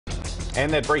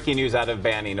And that breaking news out of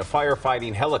Banning. A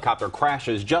firefighting helicopter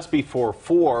crashes just before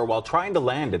 4 while trying to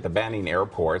land at the Banning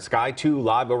airport. Sky 2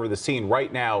 live over the scene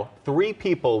right now. 3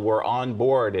 people were on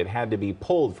board. It had to be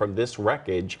pulled from this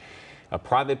wreckage. A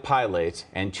private pilot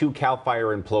and 2 CAL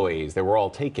FIRE employees. They were all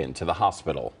taken to the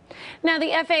hospital. Now,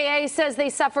 the FAA says they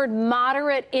suffered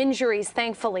moderate injuries,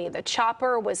 thankfully. The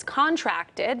chopper was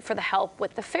contracted for the help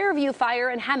with the Fairview fire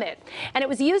in Hemet, and it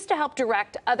was used to help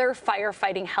direct other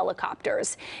firefighting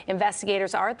helicopters.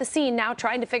 Investigators are at the scene now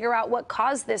trying to figure out what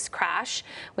caused this crash.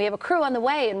 We have a crew on the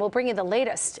way, and we'll bring you the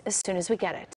latest as soon as we get it.